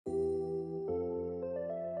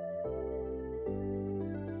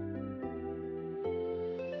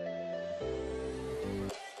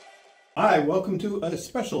Hi, welcome to a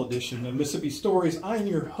special edition of Mississippi Stories. I'm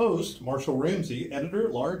your host, Marshall Ramsey,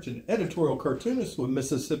 editor-at-large and editorial cartoonist with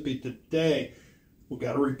Mississippi Today. We've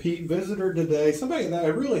got a repeat visitor today, somebody that I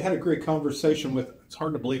really had a great conversation with. It's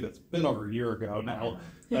hard to believe it's been over a year ago now.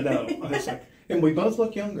 I know. And we both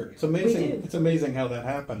look younger. It's amazing. It's amazing how that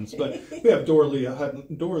happens. But we have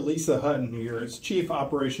Lisa Hutton here as Chief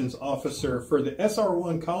Operations Officer for the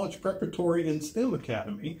SR1 College Preparatory and STEM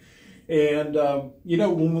Academy. And,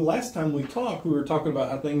 when last time we talked, we were talking about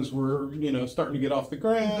how things were, starting to get off the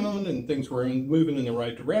ground and things were moving in the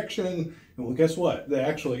right direction. And well, guess what? They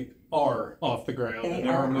actually are off the ground and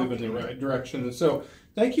are moving in the right direction. And so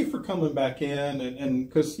thank you for coming back in. And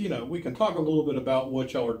because, we can talk a little bit about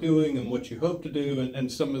what y'all are doing and what you hope to do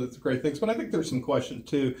and some of the great things. But I think there's some questions,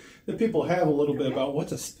 too, that people have a little bit about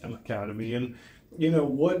what's a STEM Academy and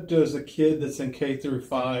what does a kid that's in K through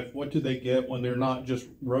 5, what do they get when they're not just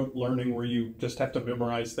rote learning where you just have to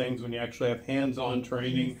memorize things, when you actually have hands-on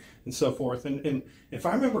training and so forth? And if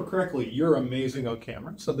I remember correctly, you're amazing on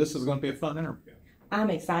camera, so this is going to be a fun interview. I'm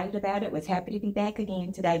excited about it. Was happy to be back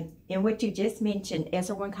again today. And what you just mentioned,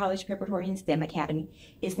 SR1 College Preparatory and STEM Academy,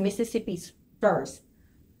 is Mississippi's first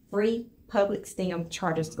free public STEM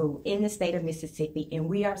charter school in the state of Mississippi. And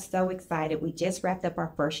we are so excited. We just wrapped up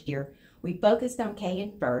our first year. We focused on K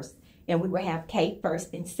and first, and we will have K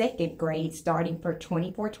first and second grade starting for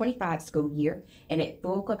 24-25 school year. And at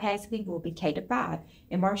full capacity, we'll be K to 5.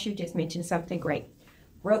 And Marcia just mentioned something great.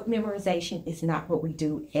 Rote memorization is not what we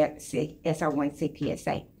do at SR1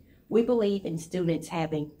 CPSA. We believe in students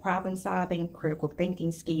having problem-solving, critical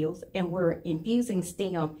thinking skills, and we're infusing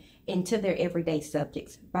STEM into their everyday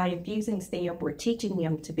subjects. By infusing STEM, we're teaching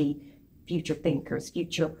them to be future thinkers,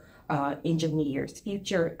 future engineers,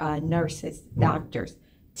 future nurses, doctors,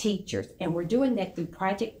 teachers. And we're doing that through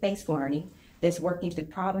project-based learning that's working through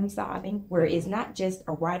problem solving, where it's not just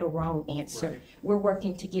a right or wrong answer. Right. We're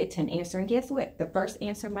working to get to an answer. And guess what? The first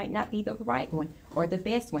answer might not be the right one or the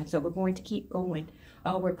best one. So we're going to keep going.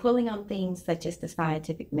 We're pulling on things such as the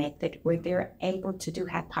scientific method, where they're able to do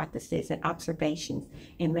hypotheses and observations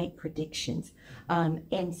and make predictions.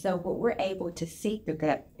 And so what we're able to see through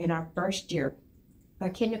that in our first year, our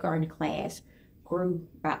kindergarten class grew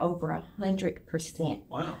by over 100%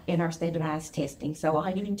 in our standardized testing. So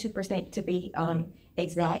 102% to be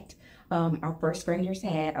exact. Our first graders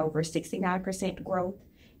had over 69% growth.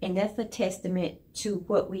 And that's a testament to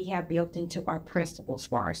what we have built into our principles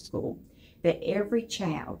for our school, that every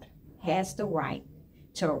child has the right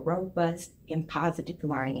to a robust and positive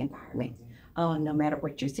learning environment. No matter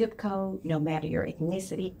what your zip code, no matter your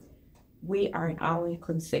ethnicity, we are an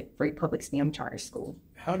all-inclusive free public STEM charter school.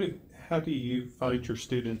 How do you find your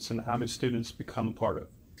students and how do students become part of it?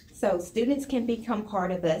 So students can become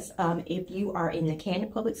part of us if you are in the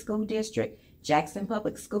Canton Public School District, Jackson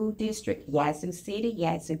Public School District, Yazoo City,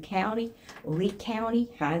 Yazoo County, Lee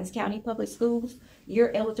County, Hines County Public Schools.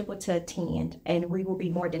 You're eligible to attend, and we will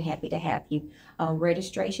be more than happy to have you.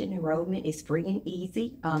 Registration enrollment is free and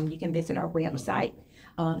easy. You can visit our website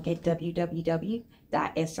at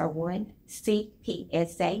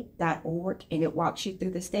www.sr1cpsa.org, and it walks you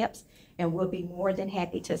through the steps, and we'll be more than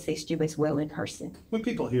happy to assist you as well in person. When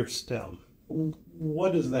people hear STEM,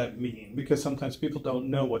 what does that mean? Because sometimes people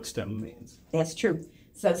don't know what STEM means. That's true.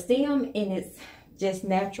 So STEM, in its just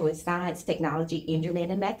natural, is science, technology,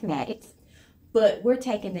 engineering, and mathematics. But we're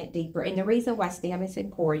taking that deeper. And the reason why STEM is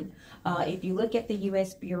important, if you look at the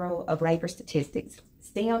U.S. Bureau of Labor Statistics,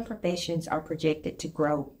 STEM professions are projected to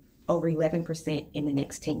grow over 11% in the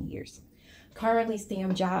next 10 years. Currently,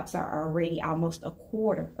 STEM jobs are already almost a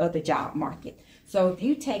quarter of the job market. So if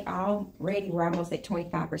you take already, we're almost at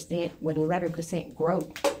 25% with 11%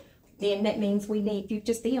 growth, then that means we need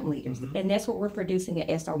future STEM leaders. And that's what we're producing at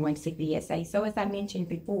SR1 CPSA. So as I mentioned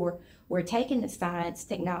before, we're taking the science,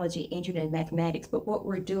 technology, engineering, and mathematics, but what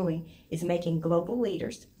we're doing is making global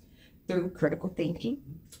leaders through critical thinking,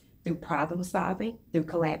 through problem solving, through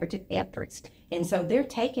collaborative efforts. And so they're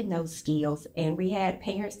taking those skills, and we had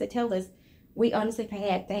parents that tell us, we honestly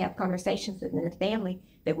had to have conversations within the family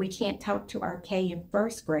that we can't talk to our K and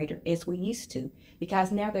first grader as we used to,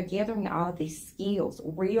 because now they're gathering all these skills,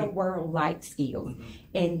 real world life skills,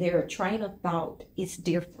 and their train of thought is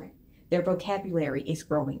different. Their vocabulary is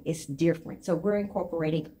growing, it's different. So we're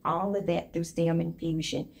incorporating all of that through STEM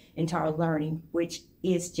infusion into our learning, which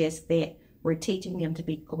is just that we're teaching them to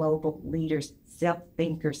be global leaders,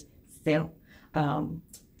 self-thinkers,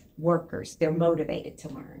 workers. They're motivated to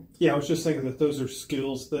learn. Yeah, I was just thinking that those are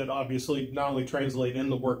skills that obviously not only translate in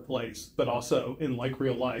the workplace, but also in like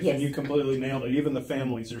real life. Yes. And you completely nailed it. Even the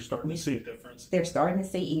families are starting to see a difference. They're starting to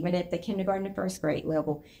see even at the kindergarten and first grade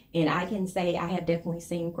level. And I can say I have definitely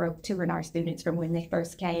seen growth too in our students from when they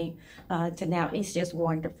first came to now. It's just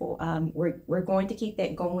wonderful. We're going to keep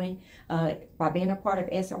that going by being a part of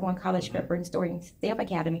SR1 College Preparatory STEM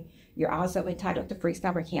Academy. You're also entitled to free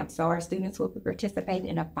summer camp. So our students will be participating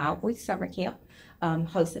in a 5-week summer camp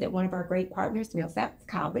hosted at one of our great partners, Millsaps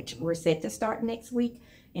College. We're set to start next week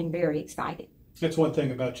and very excited. That's one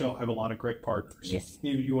thing about y'all have a lot of great partners. Yes.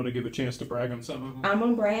 You want to give a chance to brag on some of them? I'm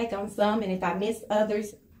going to brag on some, and if I miss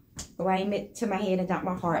others, blame it to my head and not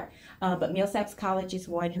my heart. But Millsaps College is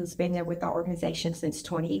one who's been there with our organization since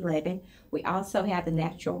 2011. We also have the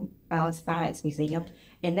Natural Science Museum,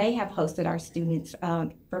 and they have hosted our students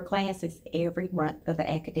for classes every month of the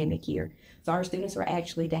academic year. So our students are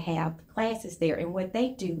actually to have classes there, and what they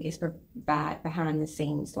do is provide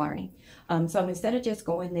behind-the-scenes learning. So instead of just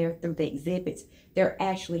going there through the exhibits, they're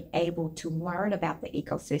actually able to learn about the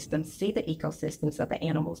ecosystem, see the ecosystems of the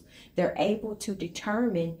animals. They're able to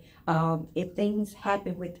determine if things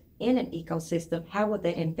happen within an ecosystem, how will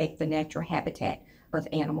that affect the natural habitat of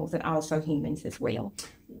animals and also humans as well.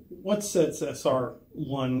 What sets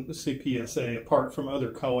SR1 CPSA apart from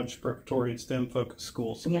other college preparatory and STEM-focused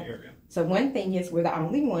schools in the area? So one thing is we're the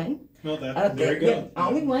only one. Well, there you go.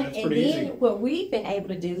 Only one. That's and pretty then easy. what we've been able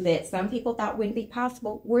to do that some people thought wouldn't be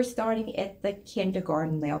possible, we're starting at the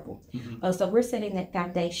kindergarten level. So we're setting that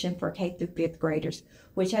foundation for K through 5th graders,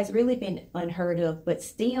 which has really been unheard of, but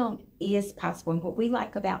STEM is possible. And what we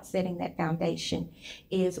like about setting that foundation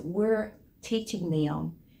is we're teaching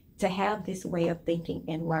them to have this way of thinking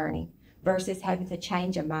and learning versus having to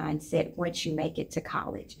change a mindset once you make it to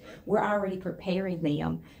college. We're already preparing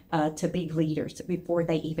them to be leaders before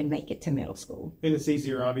they even make it to middle school. And it's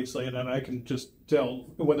easier, obviously, and I can just tell,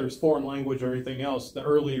 whether it's foreign language or anything else, the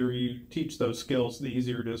earlier you teach those skills, the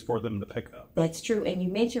easier it is for them to pick up. That's true. And you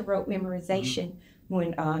mentioned rote memorization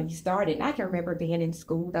when you started. And I can remember being in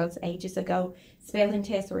school those ages ago. Spelling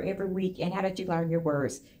tests were every week. And how did you learn your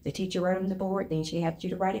words? The teacher wrote on the board, then she had you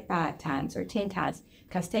to write it 5 times or 10 times,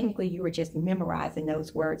 because technically you were just memorizing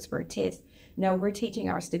those words for a test. No, we're teaching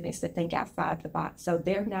our students to think outside the box. So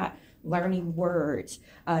they're not learning words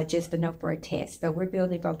just enough for a test. So we're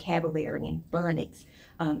building vocabulary and phonics,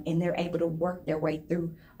 and they're able to work their way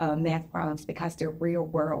through math problems because they're real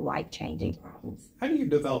world life-changing problems. How do you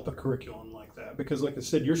develop a curriculum like that? Because like I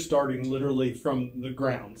said, you're starting literally from the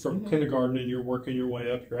ground, from kindergarten, and you're working your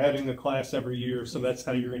way up. You're adding a class every year, so that's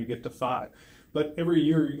how you're going to get to 5. But every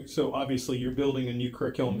year, so obviously you're building a new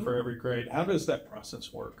curriculum for every grade. How does that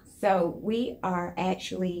process work? So we are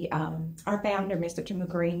actually, our founder, Mr. Tim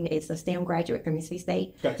Green, is a STEM graduate from Mississippi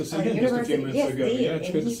State. Got to see him just a few minutes ago. Yeah,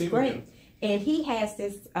 it's good to see him again. And he has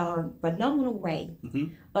this phenomenal way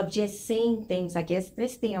of just seeing things, I guess,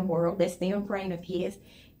 this STEM world, this STEM brain of his,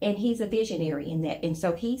 and he's a visionary in that. And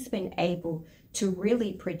so he's been able to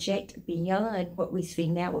really project beyond what we see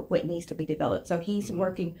now with what needs to be developed. So he's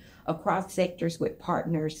working across sectors with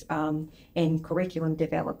partners and curriculum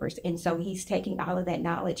developers. And so he's taking all of that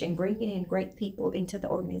knowledge and bringing in great people into the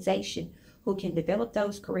organization who can develop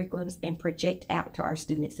those curriculums and project out to our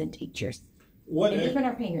students and teachers. And even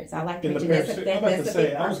our parents. I like to mention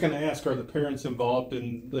that. I was going to ask, are the parents involved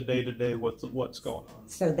in the day-to-day what's going on?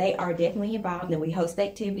 So they are definitely involved, and we host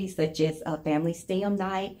activities such as a family STEM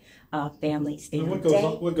night, family STEM day.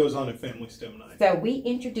 What goes on at family STEM night? So we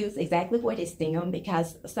introduce exactly what is STEM,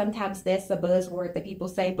 because sometimes that's a buzzword that people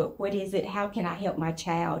say, but what is it? How can I help my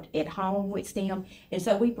child at home with STEM? And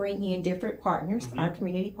so we bring in different partners, our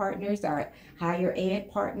community partners, our higher ed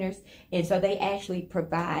partners, and so they actually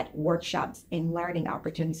provide workshops and learning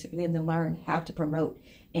opportunities for them to learn how to promote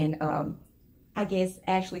and I guess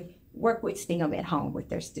actually work with STEM at home with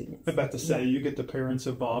their students. I'm about to say, you get the parents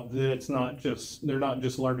involved. It's not just, they're not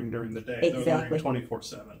just learning during the day. Exactly. They're learning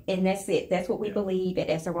 24/7. And that's it. That's what we believe at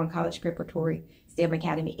SR1 College Preparatory STEM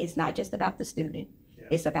Academy. It's not just about the student.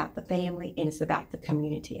 It's about the family, and it's about the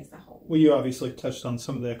community as a whole. Well, you obviously touched on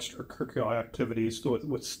some of the extracurricular activities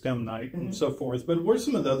with STEM night and so forth, but what are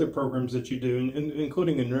some of the other programs that you do,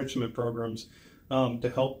 including enrichment programs,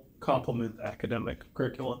 to help complement the academic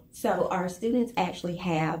curriculum? So our students actually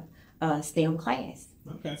have a STEM class.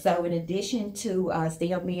 Okay. So in addition to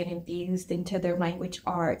STEM being infused into their language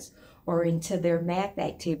arts or into their math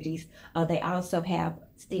activities, they also have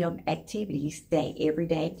STEM activities day every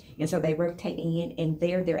day. And so they rotate in, and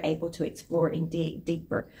there they're able to explore and dig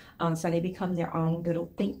deeper. So they become their own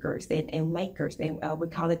little thinkers and makers. And we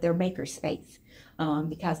call it their maker space.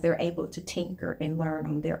 Because they're able to tinker and learn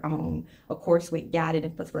on their own, of course, with guided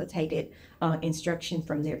and facilitated instruction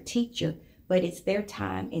from their teacher, but it's their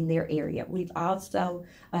time in their area. We've also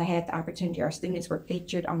had the opportunity, our students were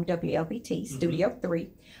featured on WLBT Studio 3,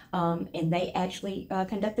 and they actually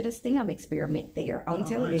conducted a STEM experiment there on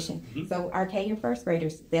television. Nice. So our K and first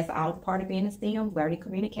graders, that's all part of being a STEM, learning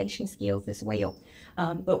communication skills as well.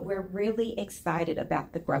 But we're really excited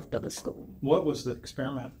about the growth of the school. What was the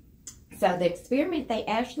experiment? So the experiment, they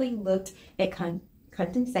actually looked at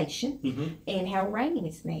condensation and how rain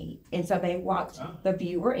is made. And so they walked the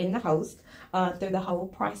viewer and the host through the whole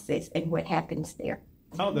process and what happens there.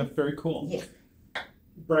 Oh, that's very cool. Yes.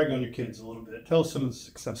 Brag on your kids a little bit. Tell us some of the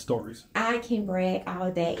success stories. I can brag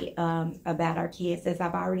all day about our kids. As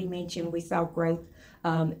I've already mentioned, we saw growth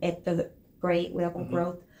at the grade level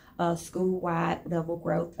growth, school-wide level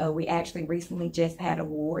growth. We actually recently just had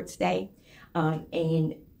awards day.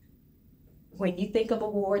 And when you think of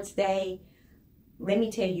awards day, let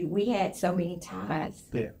me tell you, we had so many ties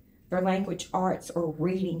for language arts or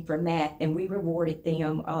reading for math, and we rewarded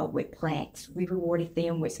them with plaques. We rewarded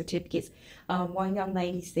them with certificates. One young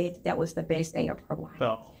lady said that was the best day of her life.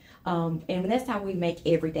 Oh. And that's how we make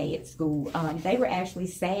every day at school. They were actually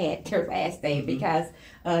sad their last day because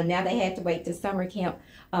now they had to wait to summer camp.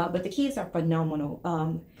 But the kids are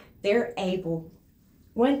phenomenal. They're able.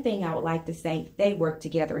 One thing I would like to say, they work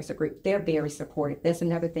together as a group. They're very supportive. That's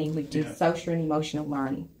another thing we do, social and emotional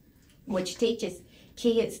learning, which teaches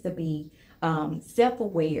kids to be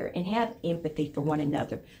self-aware and have empathy for one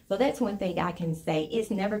another. So that's one thing I can say.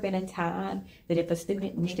 It's never been a time that if a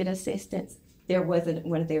student needed assistance, there wasn't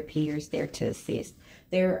one of their peers there to assist.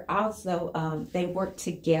 They're also, they work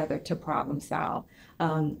together to problem solve.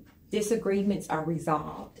 Disagreements are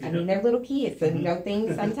resolved. I mean, they're little kids, and you know,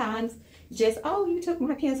 things sometimes just, oh, you took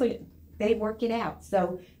my pencil, they work it out.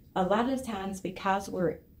 So a lot of the times, because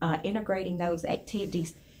we're integrating those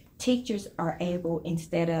activities, teachers are able,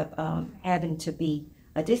 instead of having to be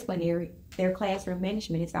a disciplinary, their classroom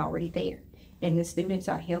management is already there. And the students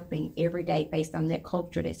are helping every day based on that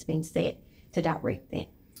culture that's been set to direct that.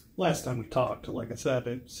 Last time we talked, like I said,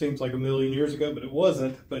 it seems like a million years ago, but it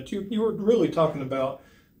wasn't. But you were really talking about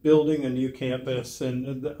building a new campus,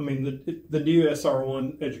 and I mean the new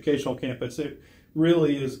SR1 educational campus. It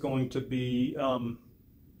really is going to be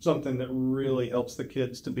something that really helps the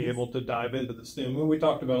kids to be able to dive into the STEM. Well, we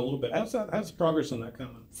talked about it a little bit. How's progress on that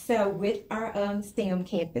coming? So with our STEM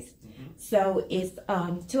campus, so it's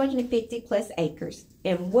 250 plus acres,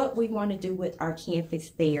 and what we want to do with our campus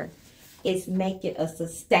there is make it a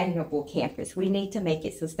sustainable campus. We need to make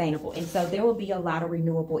it sustainable. And so there will be a lot of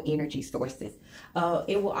renewable energy sources.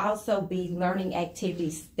 It will also be learning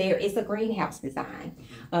activities. There is a greenhouse design.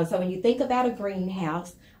 So when you think about a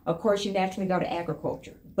greenhouse, of course, you naturally go to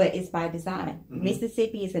agriculture, but it's by design.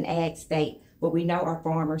 Mississippi is an ag state, but we know our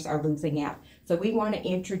farmers are losing out. So we want to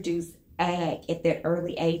introduce ag at that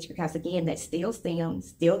early age because, again, that's still STEM,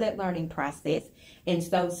 still that learning process. And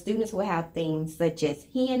so students will have things such as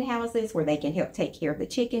hen houses where they can help take care of the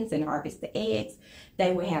chickens and harvest the eggs.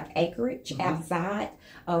 They will have acreage outside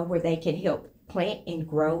where they can help plant and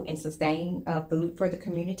grow and sustain food for the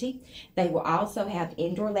community. They will also have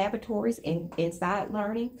indoor laboratories and inside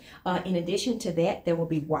learning. In addition to that, there will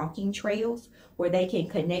be walking trails where they can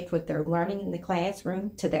connect with their learning in the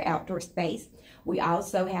classroom to their outdoor space. We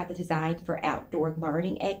also have the design for outdoor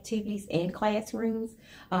learning activities in classrooms.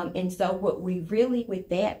 And so what we really, with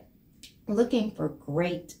that, looking for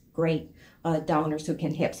great donors who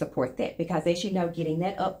can help support that, because as you know, getting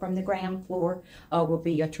that up from the ground floor will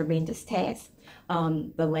be a tremendous task.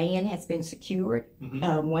 The land has been secured.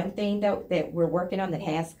 One thing though that we're working on that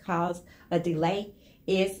has caused a delay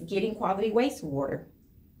is getting quality wastewater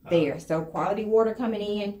there. So quality water coming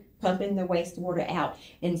in, pumping the wastewater out.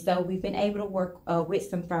 And so we've been able to work with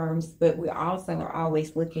some firms, but we also are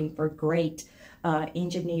always looking for great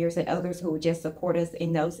engineers and others who will just support us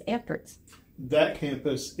in those efforts. That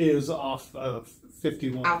campus is off of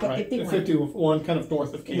 51, off of right? 51. 51, kind of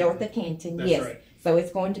north of Canton. North of Canton, That's yes. Right. So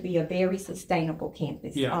it's going to be a very sustainable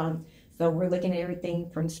campus. Yeah. So we're looking at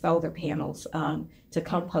everything from solar panels to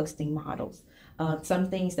composting models.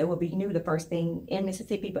 Some things that will be new, the first thing in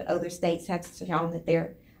Mississippi, but other states have shown that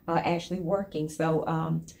they're actually working.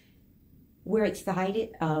 So we're excited.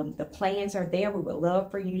 The plans are there. We would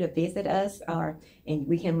love for you to visit us, and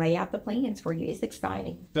we can lay out the plans for you. It's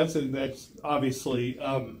exciting. That's obviously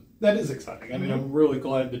That is exciting. I mean, I'm really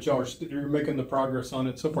glad that you're making the progress on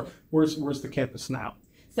it so far. Where's the campus now?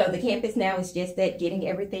 So the campus now is just that getting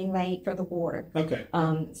everything laid for the water. Okay.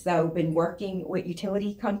 So been working with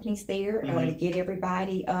utility companies there to get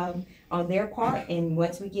everybody on their part. And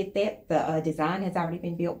once we get that, the design has already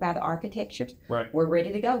been built by the architects. Right. We're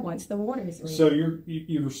ready to go once the water is ready. So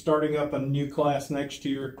you're starting up a new class next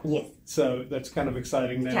year. Yes. So that's kind of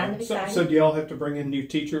exciting now. Kind of exciting. So do y'all have to bring in new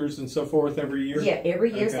teachers and so forth every year? Yeah,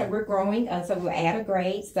 every year. Okay. So we're growing. So we'll add a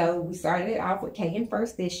grade. So we started it off with K in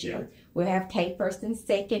first this year. Yeah. We'll have K first and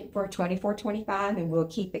second for 24-25, and we'll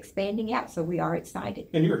keep expanding out. So we are excited.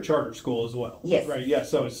 And you're a charter school as well. Yes. Right. Yeah.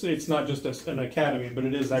 So it's not just an academy, but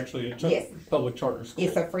it is actually a public charter school.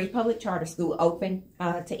 It's a free public charter school open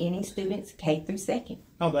to any students K through second.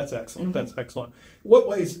 Oh, that's excellent. That's excellent. What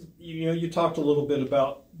ways, you talked a little bit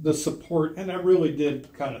about the support, and I really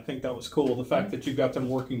did kind of think that was cool, the fact that you've got them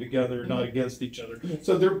working together, not against each other. Yes.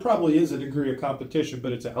 So there probably is a degree of competition,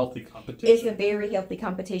 but it's a healthy competition. It's a very healthy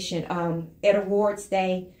competition. At awards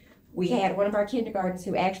day, we had one of our kindergartens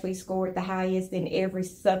who actually scored the highest in every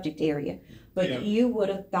subject area. But you would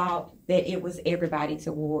have thought that it was everybody's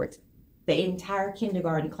awards. The entire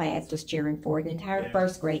kindergarten class was cheering for it, the entire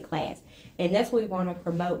first grade class. And that's what we want to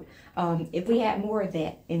promote. If we had more of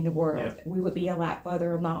that in the world, we would be a lot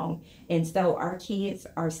further along. And so our kids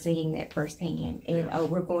are seeing that firsthand. And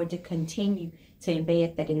we're going to continue to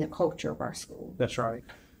embed that in the culture of our school. That's right.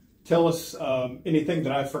 Tell us anything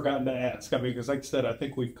that I've forgotten to ask. I mean, because like I said, I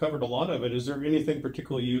think we've covered a lot of it. Is there anything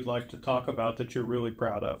particularly you'd like to talk about that you're really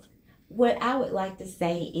proud of? What I would like to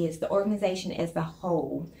say is the organization as a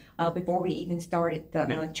whole, before we even started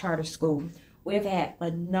the charter school, we've had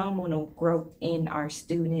phenomenal growth in our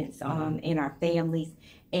students, in our families.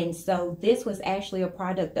 And so this was actually a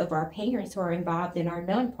product of our parents who are involved in our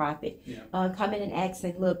nonprofit, coming and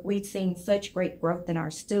asking, look, we've seen such great growth in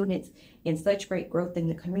our students and such great growth in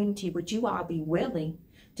the community. Would you all be willing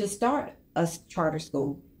to start a charter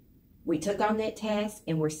school? We took on that task,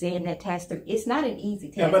 and we're seeing that task through. It's not an easy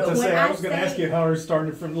task. Yeah, but I was going to ask you how it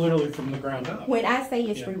started literally from the ground up. When I say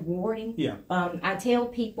it's rewarding, I tell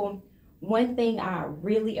people one thing I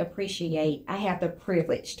really appreciate. I have the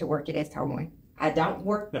privilege to work at SR1. I don't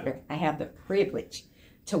work there. I have the privilege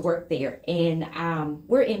to work there, and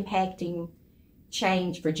we're impacting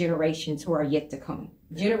change for generations who are yet to come.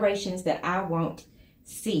 Generations that I won't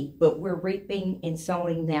see, but we're reaping and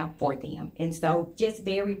sowing now for them. And so just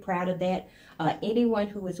very proud of that. Anyone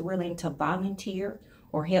who is willing to volunteer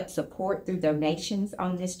or help support through donations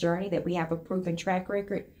on this journey that we have a proven track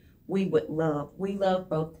record, we love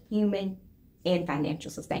both human and financial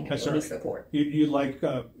sustainability support. You like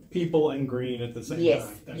people and green at the same time.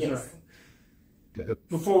 That's right.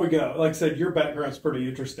 Before we go, like I said, your background's pretty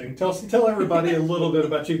interesting. Tell everybody a little bit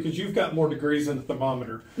about you, because you've got more degrees than a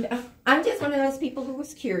thermometer. I'm just one of those people who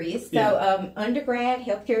was curious. So undergrad,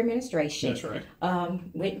 healthcare administration. That's right.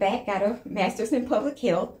 Went back, got a master's in public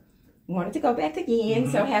health. Wanted to go back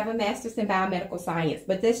again, so have a master's in biomedical science.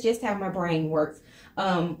 But that's just how my brain works.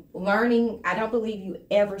 Learning, I don't believe you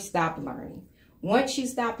ever stop learning. Once you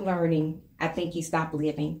stop learning, I think you stop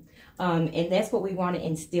living. And that's what we want to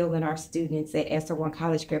instill in our students at SR1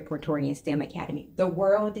 College Preparatory and STEM Academy. The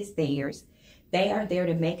world is theirs. They are there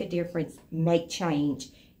to make a difference, make change,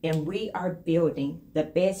 and we are building the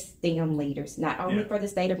best STEM leaders, not only for the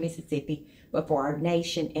state of Mississippi, but for our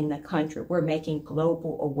nation and the country. We're making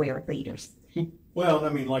global aware leaders. Well, I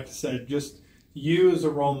mean, like I said, just you as a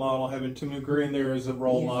role model, having Tim Green there as a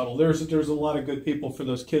role model. There's a lot of good people for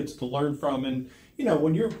those kids to learn from. And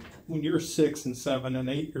when you're 6 and 7 and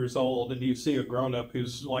 8 years old, and you see a grown up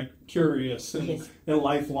who's like curious and a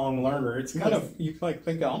lifelong learner, it's kind of, you like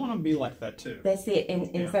think, I want to be like that too. That's it.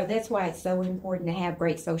 And so that's why it's so important to have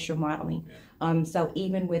great social modeling. So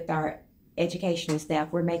even with our educational staff,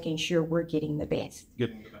 we're making sure we're getting the best.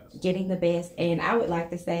 Getting the best. And I would like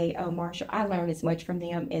to say, Marshall, I learn as much from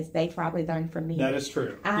them as they probably learn from me. That is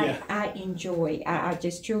true. I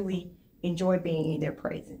just truly enjoy being in their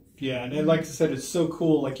presence. Yeah, and like I said, it's so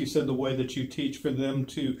cool, like you said, the way that you teach for them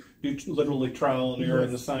to do literally trial and error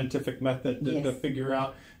in the scientific method to figure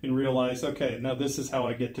out and realize, okay, now this is how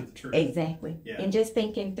I get to the truth. Exactly. Yeah. And just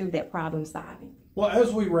thinking through that problem solving. Well,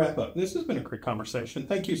 as we wrap up, this has been a great conversation.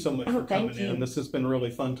 Thank you so much for coming in. This has been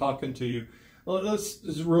really fun talking to you. Well, let's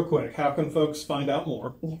just real quick. How can folks find out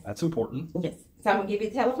more? Yes. That's important. Yes. So I'm going to give you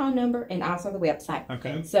the telephone number and also the website.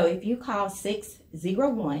 Okay. So if you call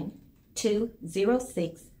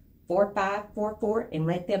 601-206-4544 and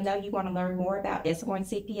let them know you want to learn more about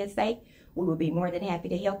SR1 CPSA, we will be more than happy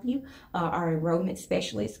to help you. Our enrollment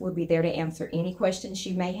specialist will be there to answer any questions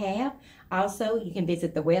you may have. Also, you can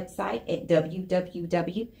visit the website at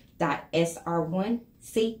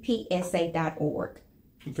www.sr1cpsa.org.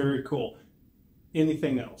 Very cool.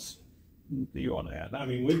 Anything else that you want to add? I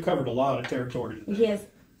mean, we've covered a lot of territory today. Yes,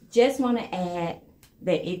 just want to add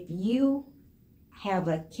that if you have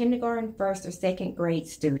a kindergarten, first or second grade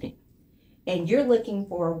student, and you're looking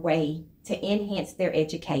for a way to enhance their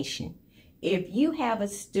education, if you have a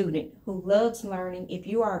student who loves learning, if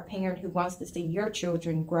you are a parent who wants to see your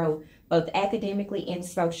children grow both academically and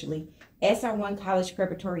socially, SR1 College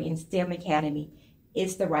Preparatory and STEM Academy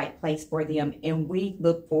is the right place for them, and we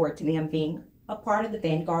look forward to them being a part of the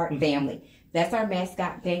Vanguard family. That's our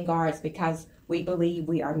mascot, Vanguards, because we believe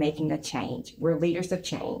we are making a change. We're leaders of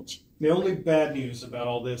change. The only bad news about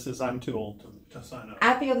all this is I'm too old to sign up.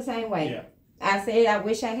 I feel the same way. Yeah. I said I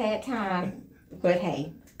wish I had time, but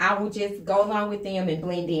hey, I will just go along with them and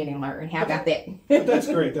blend in and learn. How about that? But that's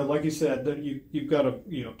great, though. Like you said, that you've got a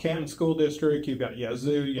Canton School District, you've got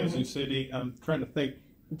Yazoo City. I'm trying to think.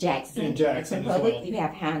 Jackson as Public. well. You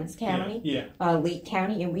have Hines County, yeah. Lee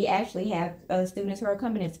County, and we actually have students who are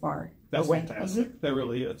coming as far. That's away. fantastic. That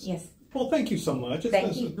really is. Yes. Well, thank you so much. This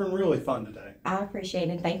has been really fun today. I appreciate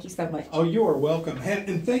it. Thank you so much. Oh, you are welcome.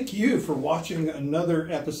 And thank you for watching another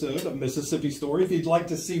episode of Mississippi Story. If you'd like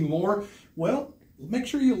to see more, well, make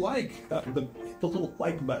sure you like the little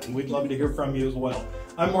like button. We'd love to hear from you as well.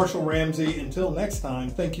 I'm Marshall Ramsey. Until next time,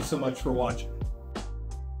 thank you so much for watching.